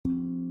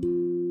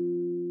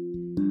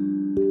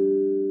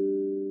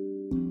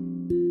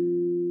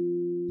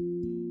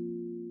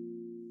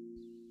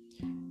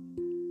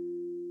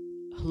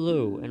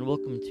Hello, and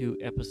welcome to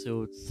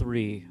episode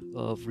 3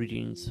 of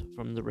Readings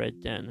from the Red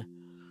Den.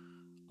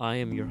 I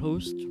am your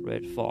host,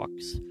 Red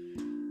Fox,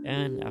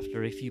 and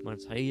after a few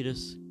months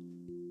hiatus,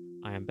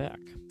 I am back.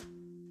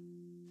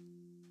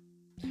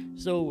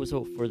 So,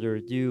 without further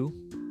ado,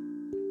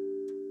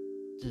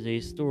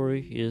 today's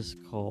story is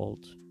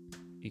called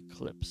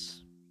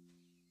Eclipse.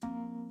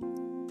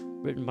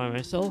 Written by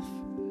myself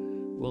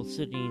while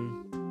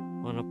sitting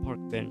on a park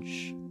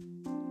bench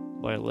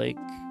by a lake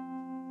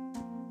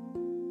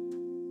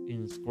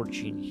in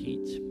scorching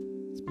heat.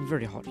 It's been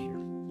very hot here.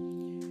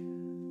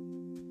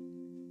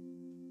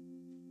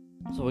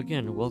 So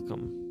again,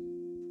 welcome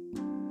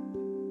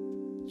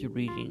to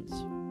Readings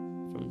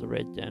from the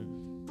Red Den.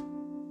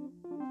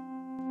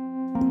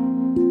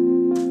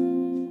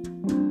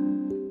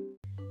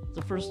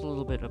 So first, a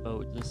little bit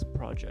about this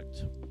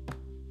project.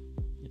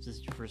 If this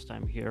is your first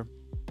time here,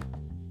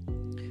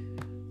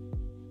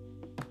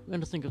 I'm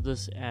going to think of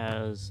this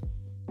as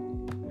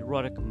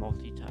erotic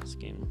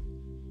multitasking.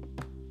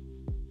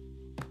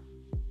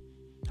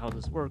 How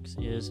this works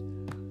is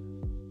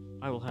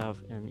I will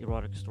have an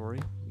erotic story,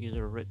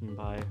 either written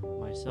by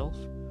myself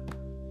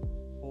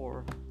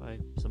or by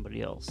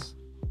somebody else.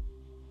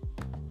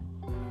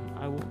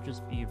 I won't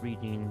just be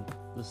reading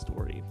the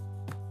story.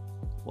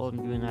 While I'm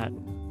doing that,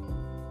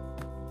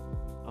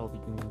 I'll be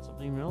doing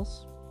something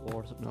else,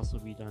 or something else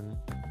will be done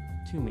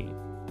to me.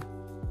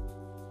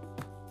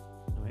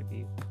 I might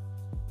be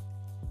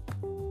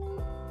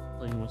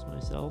playing with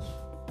myself,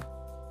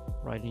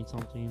 writing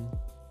something,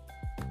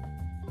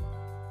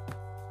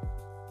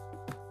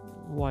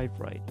 wide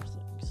variety of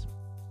things.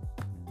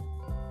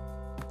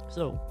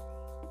 So,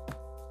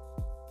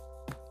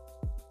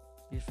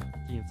 if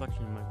the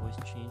inflection in my voice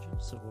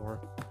changes, or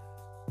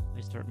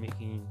I start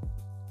making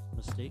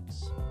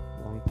mistakes,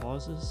 long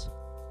pauses,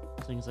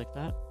 things like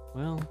that,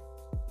 well,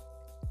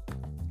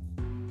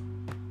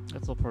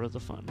 that's all part of the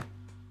fun.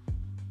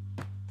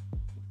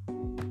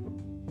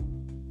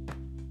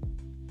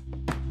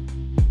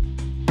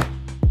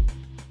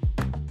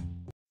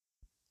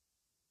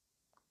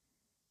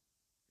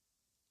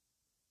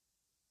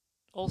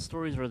 All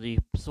stories are the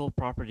sole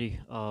property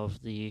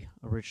of the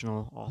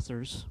original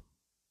authors,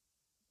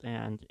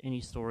 and any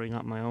story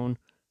not my own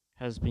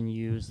has been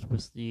used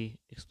with the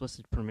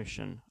explicit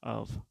permission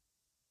of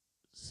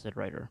said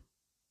writer.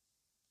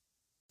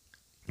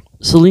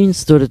 Celine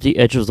stood at the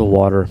edge of the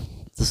water.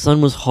 The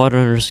sun was hot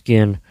on her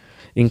skin,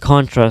 in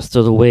contrast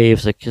to the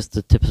waves that kissed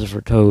the tips of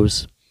her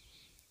toes.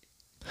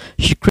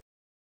 She cringed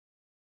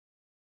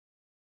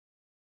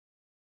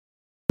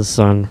at the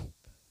sun.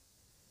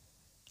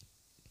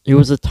 It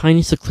was a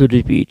tiny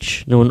secluded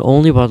beach, known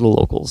only by the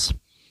locals.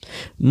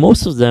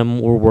 Most of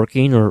them were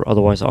working or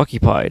otherwise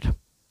occupied.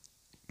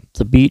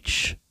 The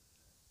beach,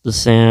 the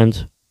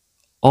sand,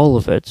 all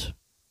of it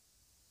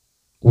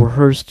were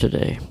hers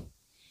today.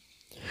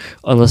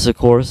 Unless, of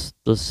course,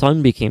 the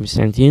sun became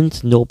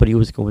sentient, nobody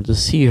was going to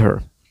see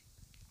her.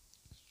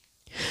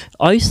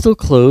 Eyes still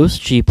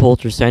closed, she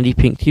pulled her sandy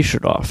pink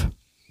t-shirt off.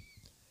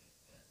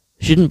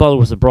 She didn't bother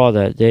with a bra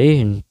that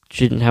day, and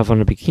she didn't have on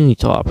a bikini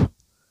top.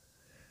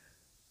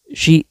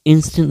 She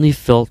instantly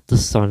felt the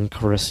sun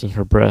caressing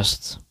her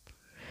breasts.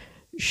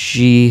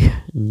 She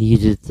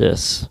needed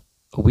this.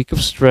 A week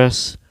of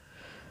stress,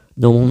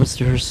 no moments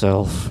to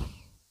herself.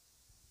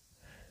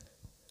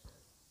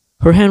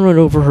 Her hand went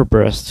over her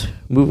breast,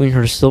 moving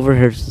her silver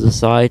hair to the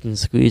side and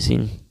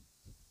squeezing.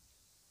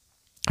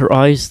 Her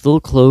eyes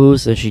still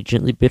closed as she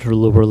gently bit her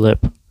lower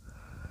lip.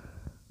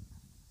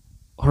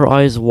 Her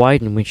eyes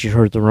widened when she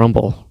heard the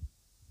rumble.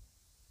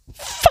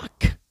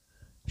 Fuck!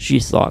 She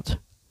thought.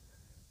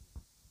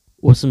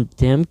 Was some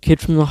damn kid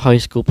from the high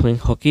school playing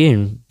hooky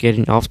and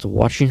getting off to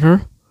watching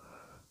her?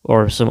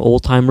 Or some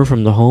old-timer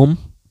from the home?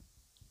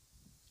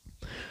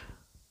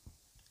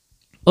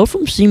 Out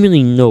from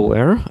seemingly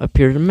nowhere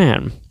appeared a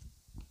man.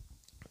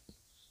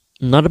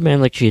 Not a man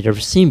like she had ever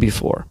seen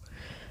before.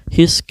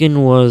 His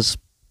skin was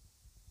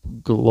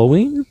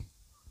glowing?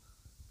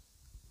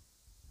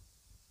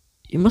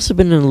 It must have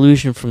been an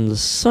illusion from the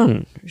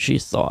sun, she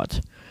thought.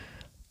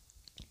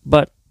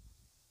 But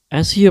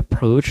as he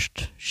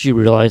approached, she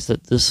realized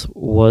that this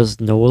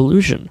was no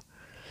illusion.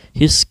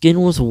 His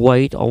skin was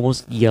white,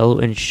 almost yellow,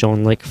 and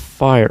shone like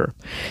fire.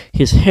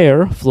 His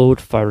hair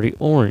flowed fiery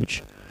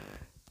orange.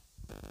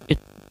 It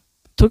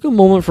took a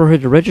moment for her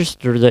to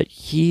register that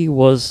he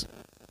was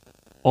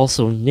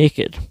also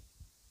naked.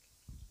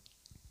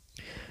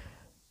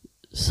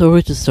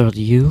 Sorry to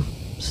startle you,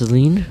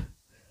 Celine,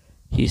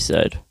 he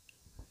said.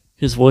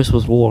 His voice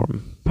was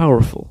warm,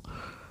 powerful.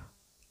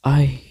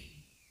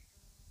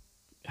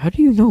 How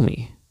do you know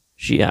me?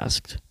 She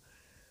asked.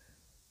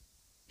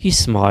 He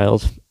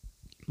smiled.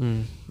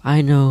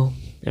 I know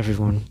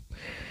everyone,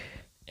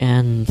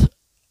 and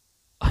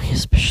I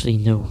especially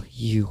know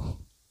you.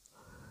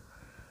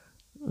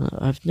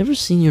 I've never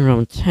seen you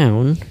around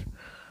town.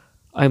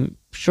 I'm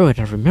sure I'd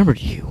have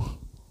remembered you.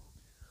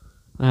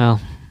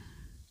 Well,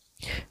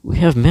 we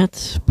have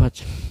met,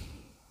 but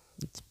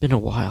it's been a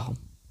while.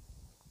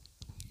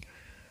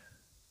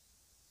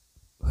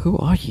 Who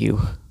are you?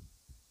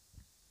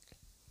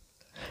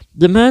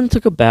 The man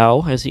took a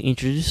bow as he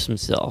introduced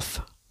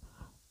himself.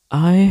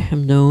 I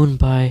am known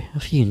by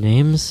a few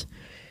names: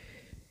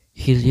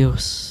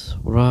 Helios,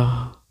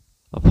 Ra,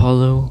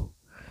 Apollo,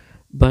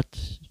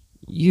 but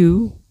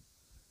you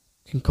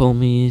can call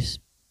me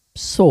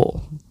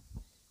Sol.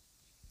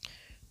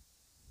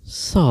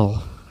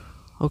 Sol.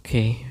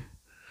 Okay.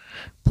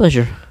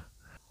 Pleasure.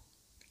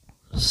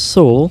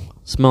 Sol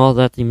smiled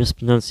at the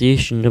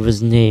mispronunciation of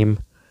his name.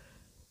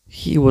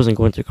 He wasn't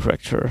going to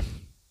correct her.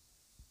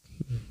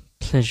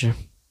 Pleasure.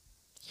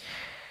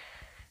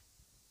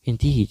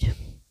 Indeed.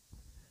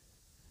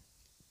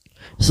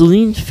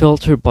 Celine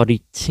felt her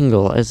body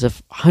tingle as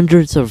if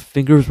hundreds of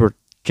fingers were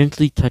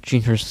gently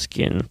touching her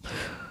skin.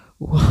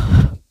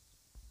 What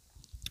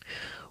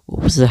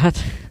was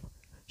that?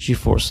 She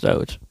forced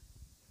out.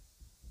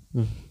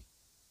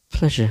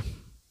 Pleasure.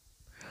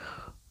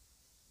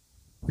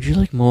 Would you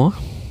like more?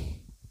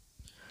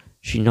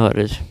 She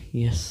nodded.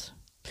 Yes.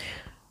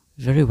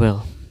 Very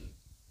well.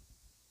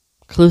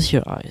 Close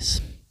your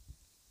eyes.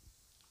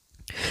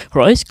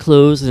 Her eyes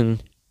closed,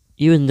 and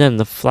even then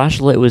the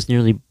flashlight was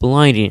nearly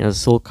blinding as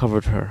Sol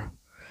covered her.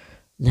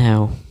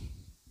 Now,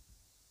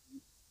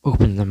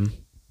 open them.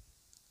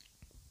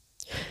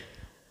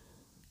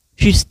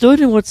 She stood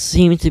in what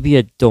seemed to be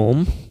a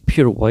dome,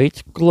 pure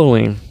white,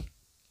 glowing.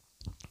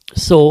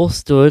 Sol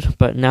stood,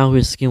 but now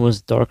his skin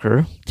was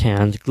darker,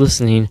 tanned,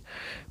 glistening,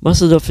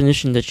 muscle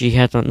definition that she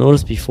had not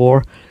noticed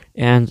before,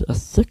 and a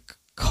thick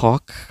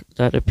cock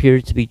that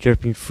appeared to be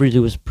dripping freely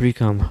with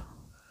precum.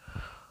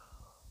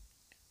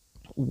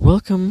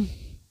 Welcome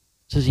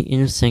to the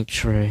inner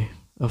sanctuary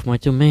of my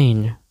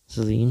domain,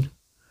 Celine.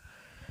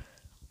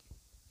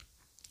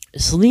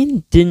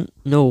 Celine didn't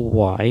know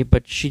why,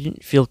 but she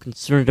didn't feel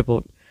concerned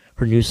about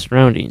her new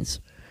surroundings.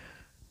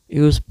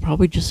 It was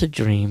probably just a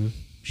dream.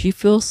 She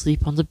fell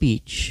asleep on the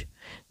beach.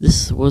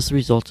 This was the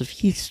result of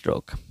heat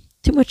stroke.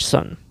 Too much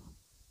sun.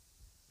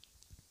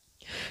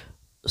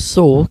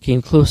 Sol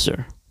came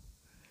closer.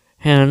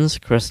 Hands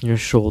caressing her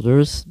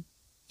shoulders,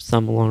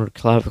 thumb along her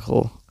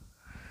clavicle.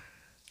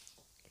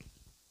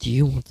 Do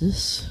you want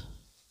this?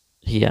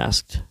 He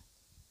asked.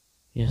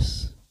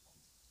 Yes.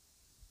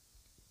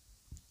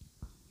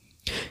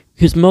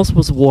 His mouth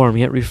was warm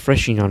yet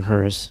refreshing on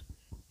hers.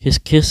 His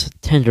kiss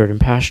tender and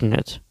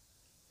passionate.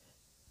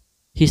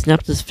 He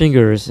snapped his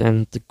fingers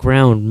and the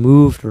ground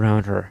moved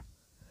around her.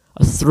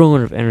 A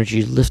throne of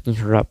energy lifting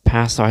her up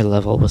past eye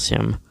level was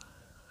him.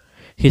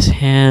 His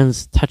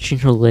hands touching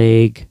her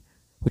leg,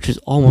 which was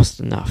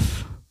almost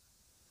enough.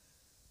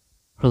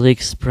 Her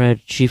legs spread.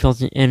 She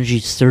felt an energy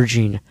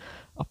surging,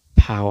 a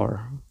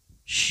power.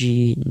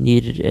 She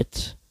needed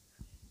it.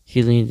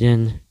 He leaned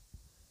in,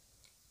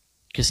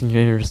 kissing her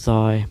inner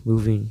thigh,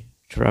 moving,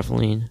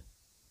 traveling,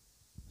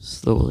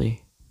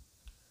 slowly.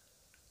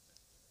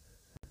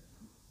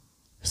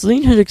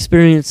 Celine had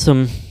experienced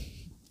some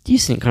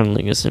decent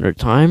cunnilingus in her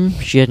time.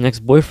 She had an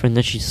ex-boyfriend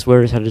that she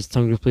swears had his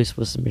tongue replaced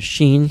with a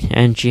machine,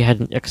 and she had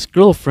an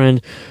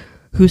ex-girlfriend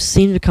who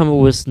seemed to come up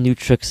with new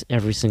tricks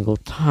every single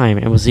time,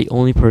 and was the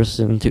only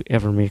person to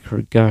ever make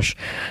her gush.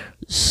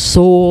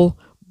 Sol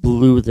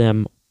blew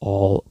them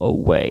all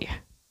away.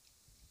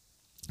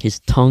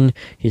 His tongue,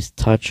 his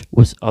touch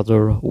was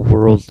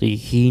otherworldly.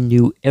 He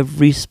knew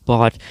every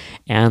spot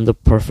and the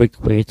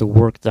perfect way to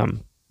work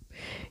them.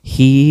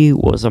 He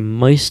was a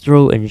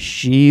maestro and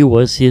she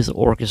was his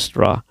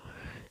orchestra.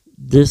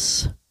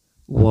 This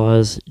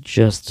was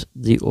just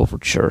the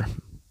overture.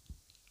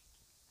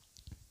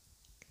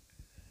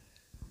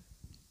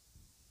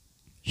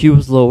 She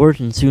was lowered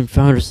and soon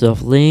found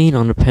herself laying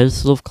on a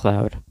pedestal of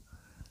cloud.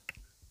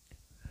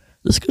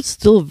 This could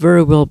still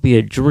very well be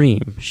a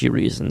dream, she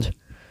reasoned.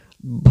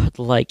 But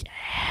like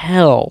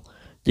hell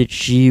did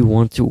she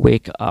want to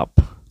wake up.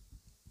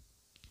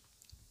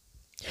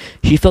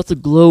 She felt the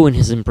glow in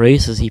his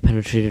embrace as he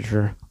penetrated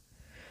her.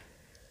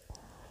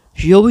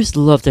 She always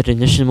loved that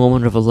initial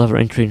moment of a lover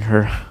entering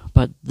her,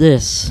 but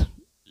this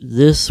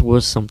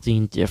was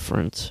something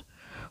different.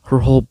 Her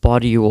whole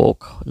body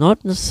awoke,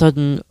 not in a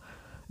sudden,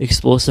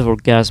 explosive,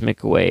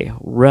 orgasmic way.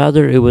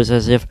 Rather, it was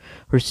as if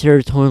her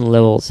serotonin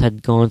levels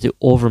had gone to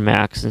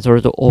overmax and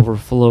started to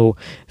overflow,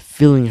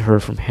 filling her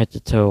from head to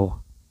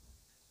toe.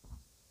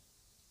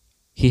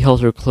 He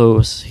held her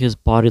close, his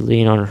body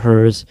laying on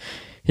hers,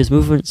 his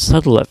movement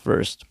subtle at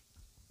first,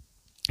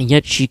 and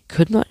yet she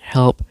could not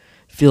help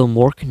feel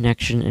more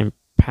connection and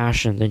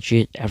passion than she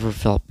had ever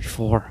felt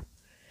before.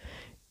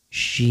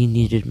 She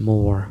needed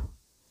more.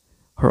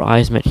 Her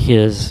eyes met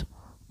his.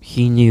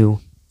 He knew.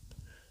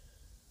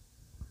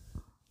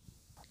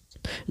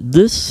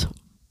 This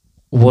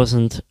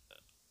wasn't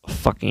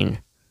fucking.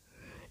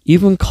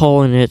 Even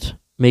calling it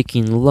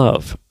making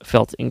love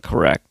felt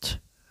incorrect.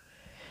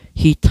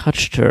 He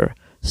touched her,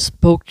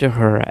 spoke to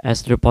her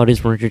as their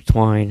bodies were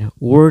intertwined,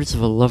 words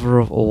of a lover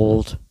of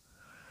old,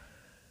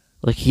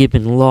 like he had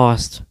been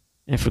lost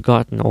and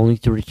forgotten only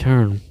to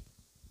return.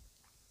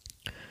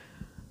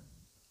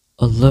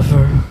 A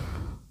lover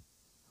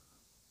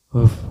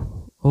of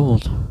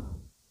old.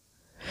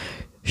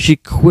 She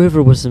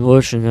quivered with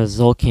emotion as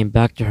Zol came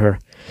back to her.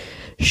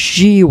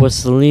 She was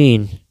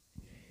Celine.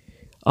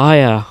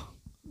 Aya,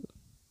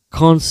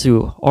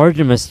 Khonsu,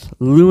 Artemis,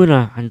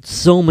 Luna, and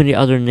so many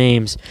other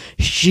names.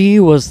 She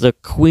was the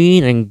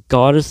queen and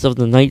goddess of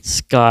the night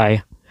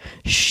sky.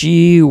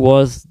 She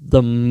was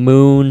the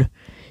moon.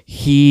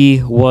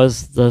 He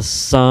was the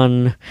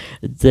sun.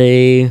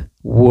 They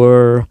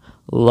were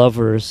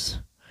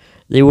lovers.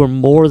 They were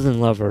more than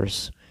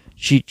lovers.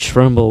 She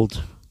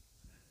trembled.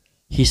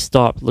 He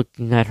stopped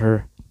looking at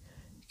her,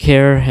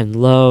 care and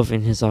love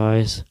in his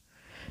eyes.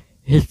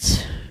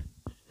 It's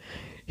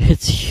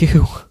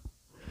you,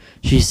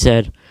 she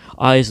said,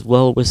 eyes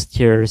well with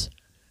tears.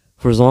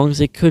 For as long as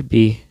they could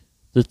be,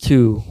 the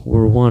two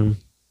were one.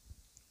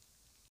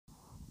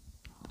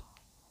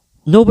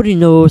 Nobody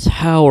knows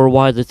how or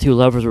why the two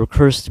lovers were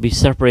cursed to be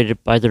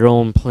separated by their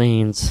own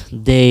planes,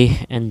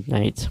 day and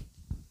night.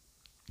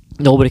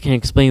 Nobody can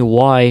explain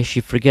why she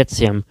forgets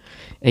him,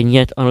 and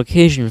yet on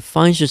occasion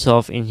finds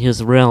herself in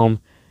his realm,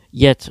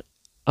 yet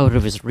out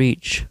of his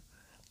reach.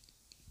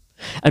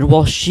 And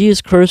while she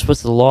is cursed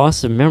with the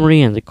loss of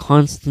memory and the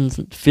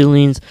constant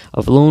feelings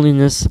of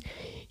loneliness,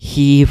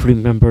 he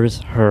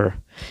remembers her.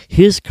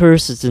 His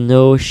curse is to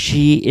know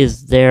she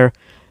is there,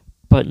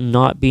 but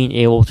not being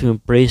able to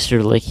embrace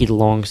her like he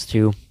longs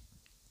to.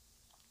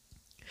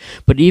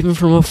 But even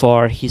from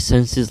afar, he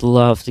senses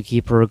love to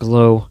keep her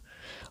aglow,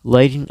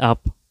 lighting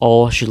up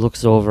all she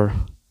looks over.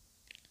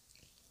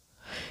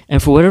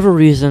 And for whatever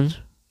reason,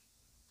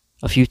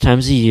 a few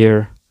times a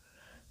year,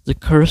 the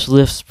curse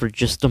lifts for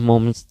just a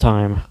moment's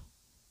time,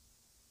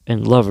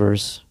 and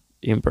lovers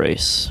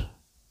embrace.